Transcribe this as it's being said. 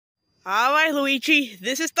Alright, Luigi,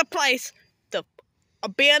 this is the place. The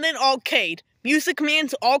abandoned arcade. Music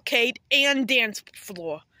Man's arcade and dance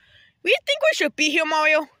floor. We think we should be here,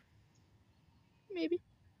 Mario? Maybe.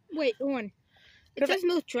 Wait, hold on. It says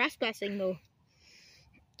no trespassing, though.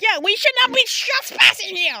 Yeah, we should not be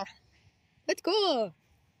trespassing here! Let's go.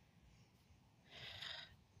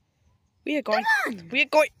 We are going. Come on. We are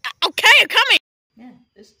going. Okay, I'm coming! Yeah,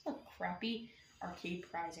 this is a crappy arcade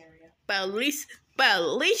prize area. But at least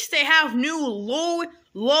they have new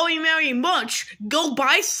Lori Mary Munch. Go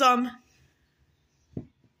buy some.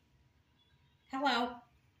 Hello.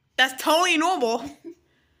 That's totally normal.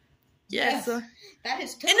 Yes. Yes. That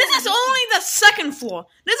is totally And this is only the second floor.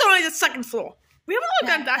 This is only the second floor. We haven't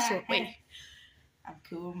looked at that floor. Wait. I'm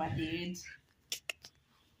cool with my dudes.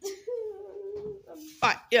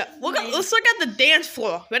 Alright, yeah. Let's look at the dance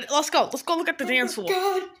floor. Let's go. Let's go look at the dance floor.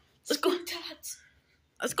 God. Let's go.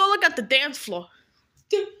 Let's go look at the dance floor.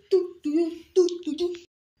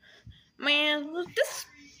 Man, look,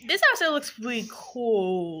 this actually looks really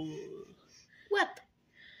cool. What?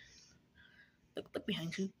 Look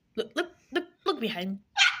behind you. Look behind.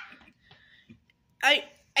 I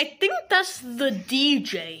think that's the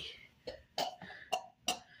DJ.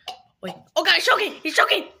 Wait. Oh God, he's choking! He's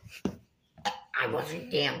choking! I wasn't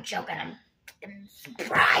damn joking. I'm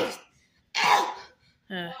surprised.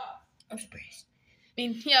 I'm surprised. I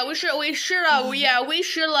mean, yeah, we should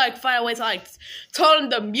like find a way to like turn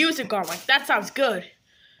the music on. Like that sounds good.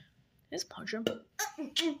 Let's punch him.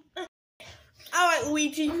 All right,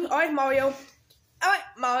 Luigi. All right, Mario. All right,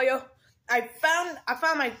 Mario. I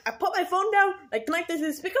put my phone down. I connected to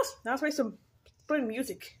the speakers. Now let's play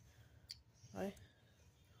music. All right.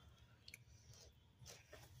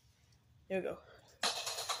 Here we go.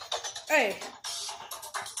 Hey.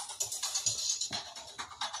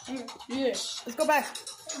 Yeah. Let's go back.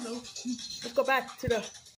 Let's go back to the.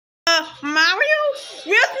 Mario?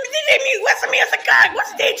 What's the music guy?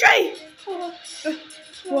 What's the DJ?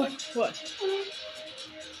 What? What?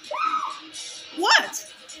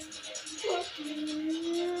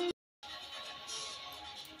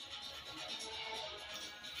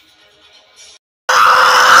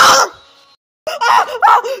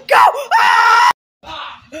 Go!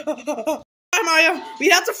 Alright, Mario, we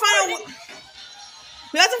have to find a way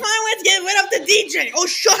to get rid of the DJ or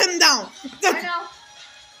shut him down. I know.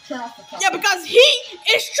 Turn off the phone. Yeah, because he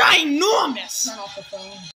is ginormous. Turn off the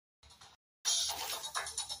phone.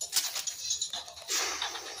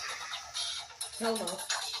 Hello.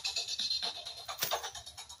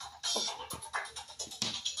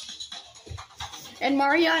 And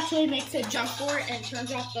Mario actually makes a jump for it and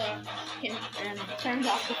turns off the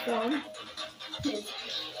phone.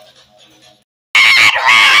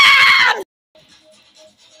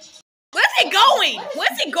 Where's he going?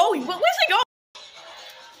 Where's he going?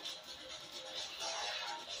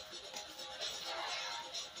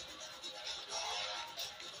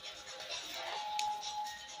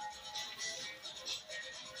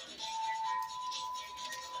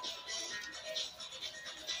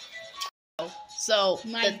 So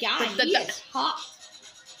My guy, he is hot.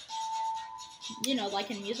 You know, like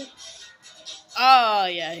in music. Oh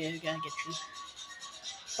yeah, gotta get you.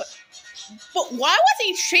 But why was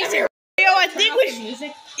he chasing? I think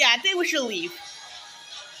we should leave.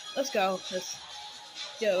 Let's go. Let's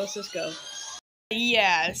just go.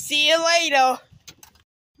 Yeah, see you later.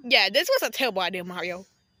 Yeah, this was a terrible idea, Mario.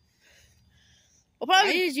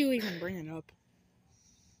 Why did you even bring it up?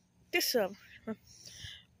 This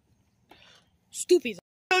Stupid.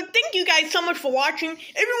 So thank you guys so much for watching.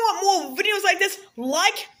 If you want more videos like this,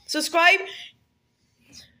 like, subscribe,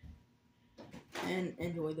 And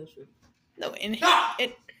enjoy this video. no, okay,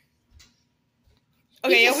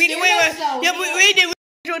 yeah, we did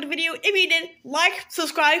enjoy the video. If you did, like,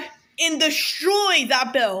 subscribe, and destroy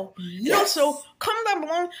that bell. Yes. And also, comment down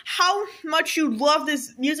below how much you love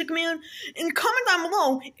this Music Man, and comment down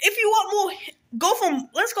below if you want more.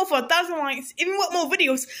 Let's go for 1,000 likes. If you want more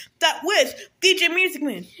videos that with DJ Music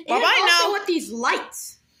Man. Bye bye now. Also with these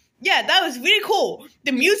lights. Yeah, that was really cool.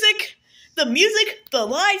 The music, the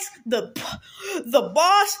lights, the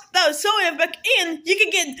boss, that was so epic. And you can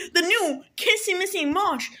get the new Kissy Missy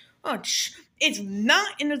March. It's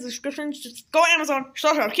not in the description. Just go to Amazon,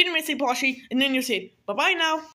 search out Kissy Missy plushie, and then you'll see it. Bye bye now.